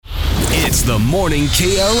It's the Morning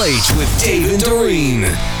KLH with Dave and Doreen.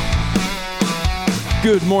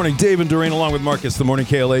 Good morning, Dave and Doreen, along with Marcus, the Morning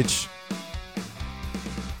KLH.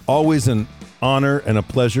 Always an honor and a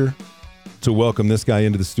pleasure to welcome this guy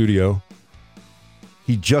into the studio.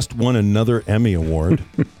 He just won another Emmy Award.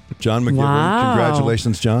 John McGivern. Wow.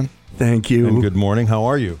 Congratulations, John. Thank you. And good morning. How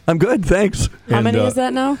are you? I'm good, thanks. How many is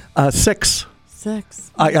that now? 6.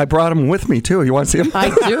 6. I brought them with me, too. You want to see them? I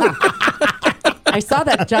do. I saw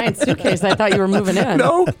that giant suitcase. I thought you were moving in.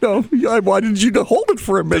 No. I wanted you to hold it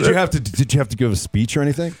for a minute. Did you have to give a speech or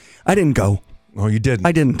anything? I didn't go. Oh, you didn't?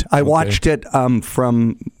 I didn't. I watched it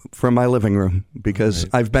from my living room because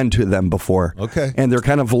I've been to them before. Okay. And they're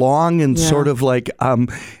kind of long and sort of like, I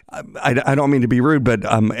don't mean to be rude, but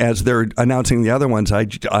as they're announcing the other ones,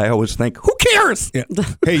 I always think, who cares? Yeah.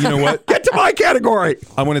 Hey, you know what? Get to my category.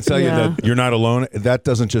 I want to tell you that you're not alone. That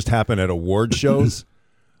doesn't just happen at award shows.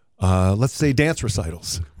 Let's say dance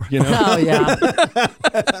recitals. You know? Oh, yeah.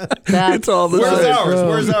 It's all the same.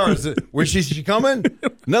 Where's ours? Where's she coming?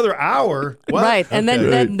 Another hour? What? Right. And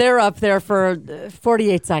then they're up there for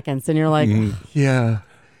 48 seconds, and you're like, Yeah.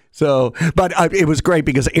 So, but it was great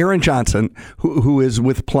because Aaron Johnson, who is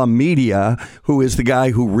with Plum Media, who is the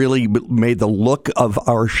guy who really made the look of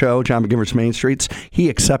our show, John McGivern's Main Streets, he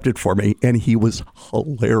accepted for me, and he was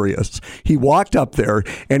hilarious. He walked up there,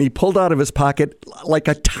 and he pulled out of his pocket like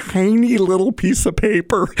a tiny little piece of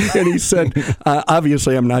paper, and he said,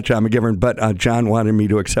 obviously I'm not John McGivern, but John wanted me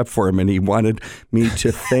to accept for him, and he wanted me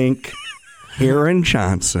to thank Aaron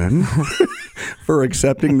Johnson for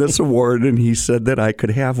accepting this award, and he said that I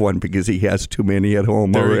could have one because he has too many at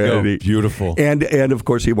home already. There you go. Beautiful. And of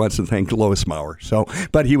course he wants to thank Lois Maurer. So,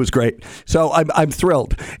 but he was great. So I'm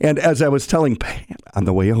thrilled. And as I was telling Pat on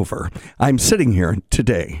the way over, I'm sitting here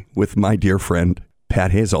today with my dear friend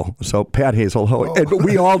Pat Hazel. So Pat Hazel, and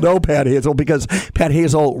we all know Pat Hazel because Pat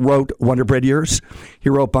Hazel wrote Wonder Bread Years. He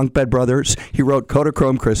wrote Bunk Bed Brothers. He wrote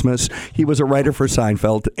Kodachrome Christmas. He was a writer for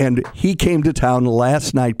Seinfeld, and he came to town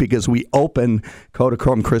last night because we open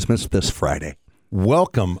Kodachrome Christmas this Friday.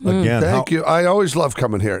 Welcome again. Thank you. I always love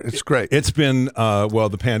coming here. It's great. It's been,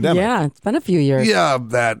 the pandemic. yeah, it's been a few years. Yeah,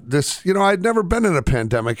 I'd never been in a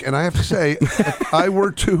pandemic, and I have to say, if I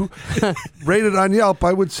were to rate it on Yelp,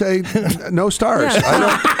 I would say no stars.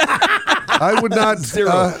 Yeah. I would not.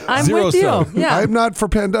 I'm Zero with you. star. Yeah. I'm not for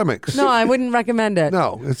pandemics. No, I wouldn't recommend it.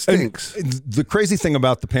 No, it stinks. The crazy thing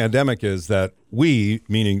about the pandemic is that we,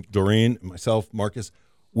 meaning Doreen, myself, Marcus,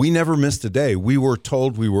 we never missed a day. We were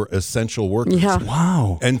told we were essential workers. Yeah.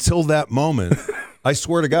 Wow. Until that moment, I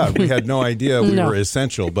swear to God, we had no idea we were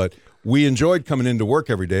essential, but we enjoyed coming into work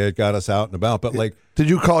every day. It got us out and about. But Did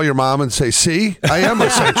you call your mom and say, see, I am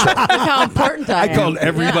essential? Look how important I am. I called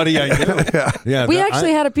everybody I knew. Yeah. We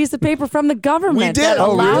actually had a piece of paper from the government We did. that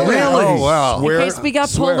allowed really? it. Oh, wow. In case we got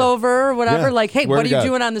pulled over or whatever, like, hey, Swear what to are you God.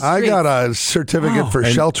 doing on the I street? got a certificate for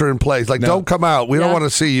shelter in place. Like, don't come out. We don't want to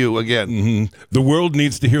see you again. The world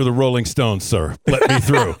needs to hear the Rolling Stones, sir. Let me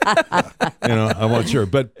through. I want sure.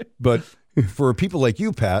 But for people like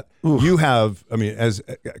you, Pat, you have, as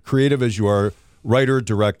creative as you are, writer,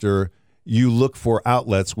 director, you look for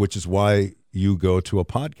outlets, which is why you go to a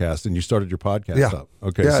podcast, and you started your podcast up.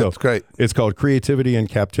 Okay, yeah, so it's great. It's called Creativity and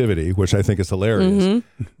Captivity, which I think is hilarious.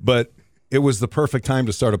 But it was the perfect time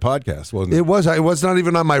to start a podcast, wasn't it? It was. It was not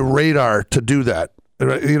even on my radar to do that. I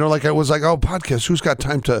was like, oh, podcast, who's got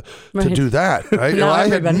time to do that, right? I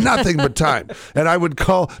had nothing but time. And I would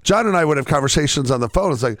call, John and I would have conversations on the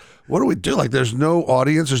phone. It's like, what do we do? Like, there's no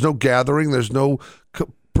audience, there's no gathering, there's no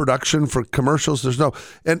production for commercials, there's no,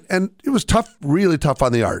 and it was tough, really tough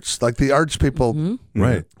on the arts. Like, the arts people,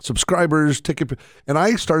 Right. subscribers, ticket, and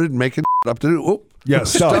I started making up to do. Oh, Yeah,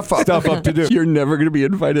 stuff up to do. You're never going to be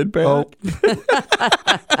invited back. Oh.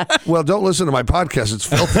 Well, don't listen to my podcast. It's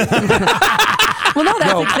filthy. Well, no,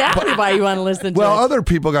 that's exactly why you want to listen to Well, it. other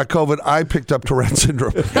people got COVID. I picked up Tourette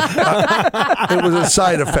syndrome. It was a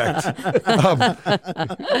side effect.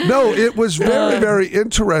 No, it was very, very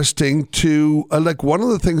interesting to like. One of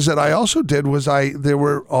the things that I also did was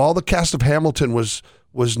all the cast of Hamilton was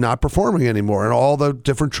not performing anymore, and all the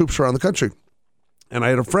different troops around the country. And I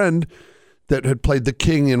had a friend that had played the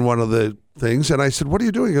king in one of the things, and I said, "What are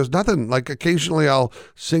you doing?" He goes, "Nothing. Like, occasionally I'll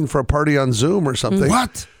sing for a party on Zoom or something."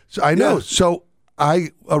 What? So I know. Yeah. So I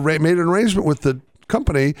made an arrangement with the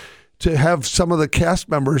company to have some of the cast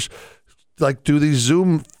members like do these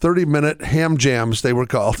Zoom 30-minute ham jams, they were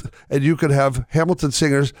called, and you could have Hamilton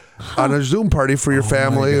singers on a Zoom party for your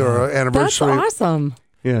family or an anniversary. That's awesome.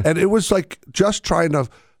 Yeah. And it was like just trying to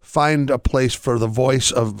find a place for the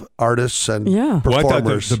voice of artists and Well, I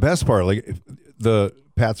performers. thought the best part, like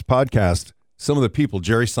Pat's podcast, some of the people,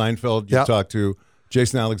 Jerry Seinfeld, you talked to,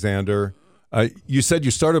 Jason Alexander, You said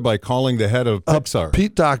you started by calling the head of Pixar.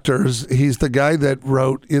 Pete Docters, he's the guy that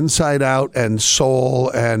wrote Inside Out and Soul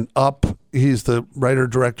and Up. He's the writer,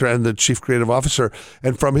 director, and the chief creative officer.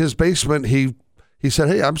 And from his basement, he said,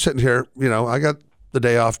 hey, I'm sitting here, I got the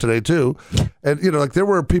day off today too. And, there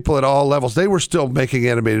were people at all levels. They were still making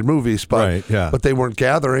animated movies, but they weren't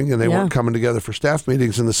gathering and they weren't coming together for staff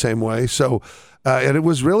meetings in the same way. So, and it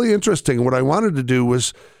was really interesting. What I wanted to do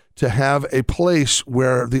was to have a place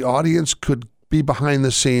where the audience could be behind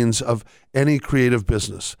the scenes of any creative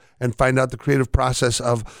business and find out the creative process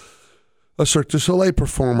of a Cirque du Soleil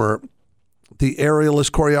performer, the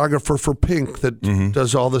aerialist choreographer for Pink that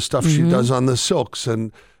does all the stuff she does on the silks,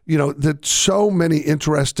 and that so many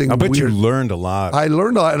interesting. I bet you learned a lot. I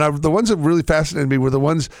learned a lot, and the ones that really fascinated me were the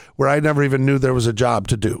ones where I never even knew there was a job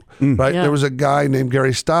to do. Right? Yeah. There was a guy named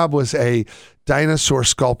Gary Staub, was a dinosaur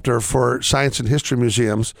sculptor for science and history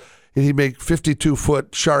museums. And he'd make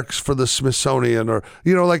 52-foot sharks for the Smithsonian, or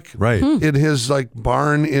in his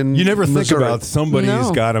barn in. You never Missouri. think about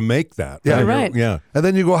somebody's got to make that. Yeah, right. Yeah. And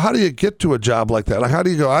then you go, how do you get to a job like that? Like, how do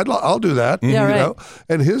you go? I'll do that. Yeah, right.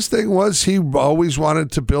 And his thing was he always wanted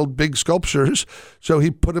to build big sculptures, so he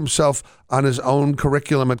put himself on his own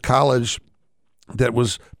curriculum at college. That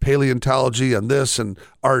was paleontology and this and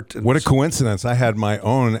art. And what a coincidence. I had my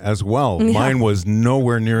own as well. Yeah. Mine was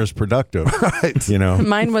nowhere near as productive. Right.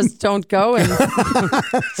 Mine was don't go and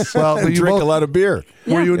and drink a lot of beer.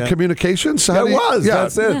 Were you in communications? Yeah, it was. Yeah.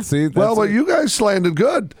 That's it. Yeah. See, but you guys landed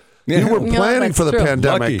good. Yeah. You were planning for the true.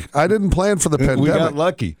 pandemic. Lucky. I didn't plan for the pandemic. We got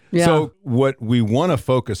lucky. Yeah. So what we want to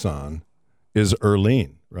focus on is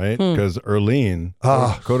Erlene, right? Because Erlene,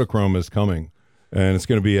 Kodachrome is coming. And it's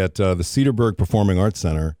going to be at the Cedarburg Performing Arts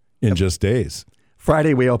Center in just days.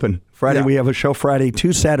 Friday we open. We have a show Friday,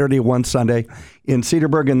 2 Saturday, 1 Sunday in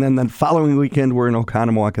Cedarburg, and then the following weekend we're in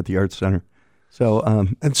Oconomowoc at the Arts Center. So,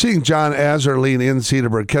 and seeing John as Erlene in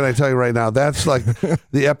Cedarburg, can I tell you right now, that's like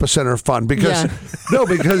the epicenter of fun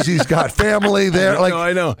because he's got family there.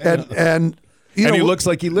 I know. And he looks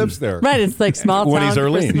like he lives there. right. It's like small town when he's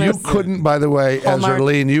Erlene. Christmas. You couldn't, by the way, Hallmark. as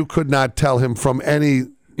Erlene, you could not tell him from any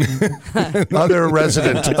other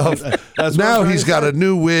resident of. Now he's got a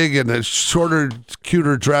new wig and a shorter,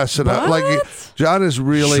 cuter dress, and John is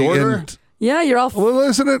really shorter? Yeah, you're all. Well,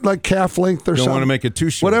 isn't it like calf length or Don't something? want to make it too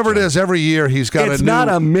short. Whatever it is, every year he's got it's a new. not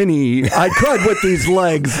a mini. I could with these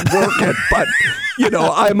legs work it, but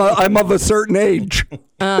I'm of a certain age.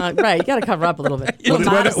 Right, you got to cover up a little bit.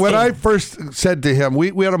 When I first said to him,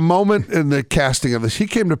 we had a moment in the casting of this. He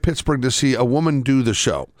came to Pittsburgh to see a woman do the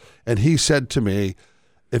show, and he said to me,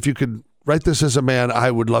 if you could write this as a man,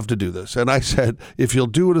 I would love to do this. And I said, if you'll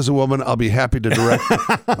do it as a woman, I'll be happy to direct.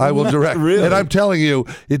 I will direct. Really? And I'm telling you,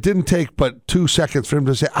 it didn't take but 2 seconds for him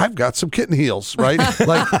to say, I've got some kitten heels, right?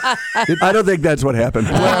 I don't think that's what happened.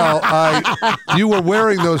 Well, you were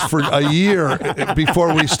wearing those for a year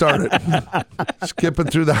before we started. Skipping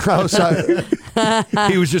through the house.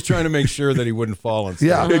 He was just trying to make sure that he wouldn't fall and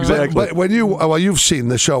stuff. Yeah, exactly. But when you've seen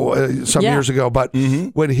the show some years ago, but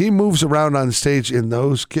when he moves around on stage in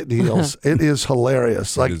those kitten heels, it is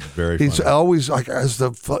hilarious. Like, is very he's funny. always like, is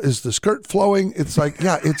the skirt flowing? It's like,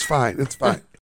 yeah, it's fine. It's fine.